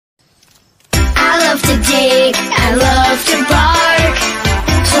to dig, I love to bark.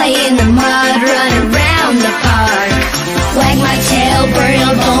 Play in the mud, run around the park. Wag my tail, burn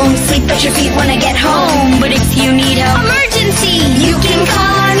your bones, sleep at your feet when I get home. But if you need help, emergency, you can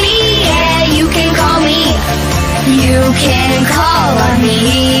call me, yeah, you can call me. You can call on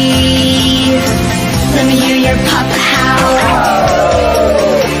me. Let me hear your pup howl.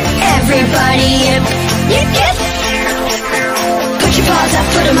 Everybody yip, yip, yip. Put your paws up,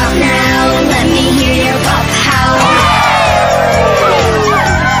 put 'em up now. Let me hear your pup howl.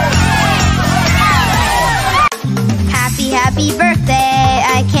 Happy, happy birthday,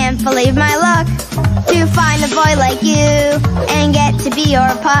 I can't believe my luck to find a boy like you and get to be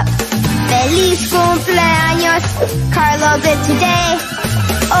your pup. Feliz cumpleaños, Carlo did today.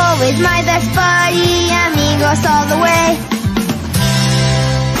 Always my best buddy, amigos all the way.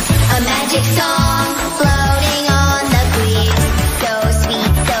 A magic song floating on the breeze, so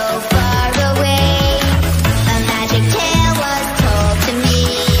sweet, so far away. A magic tale was told to me,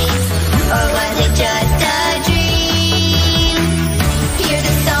 or was it just a dream? Hear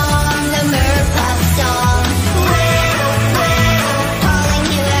the song, the merpup song, calling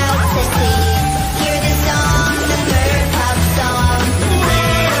you out to sea. Hear the song, the merpup song,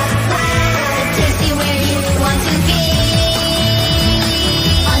 it takes you where you want to be.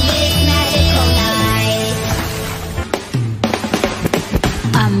 On this magical night,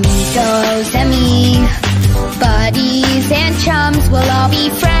 amigos and me, buddies and chums, will all be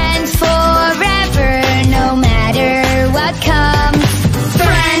friends forever, no matter what comes.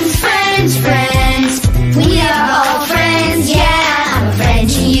 Friends, friends, friends, we are all friends, yeah. I'm a friend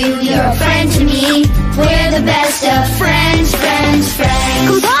to you, you're a friend to me. We're the best of friends, friends, friends.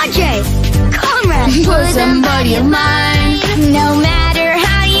 Compadre, comrade, Bosom buddy of mine. No matter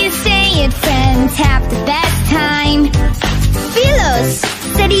how you say it, friends have the best time. Philos,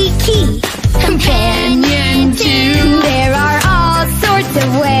 steady key, Companion too. There are all sorts of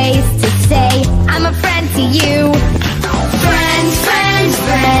ways to say I'm a friend to you.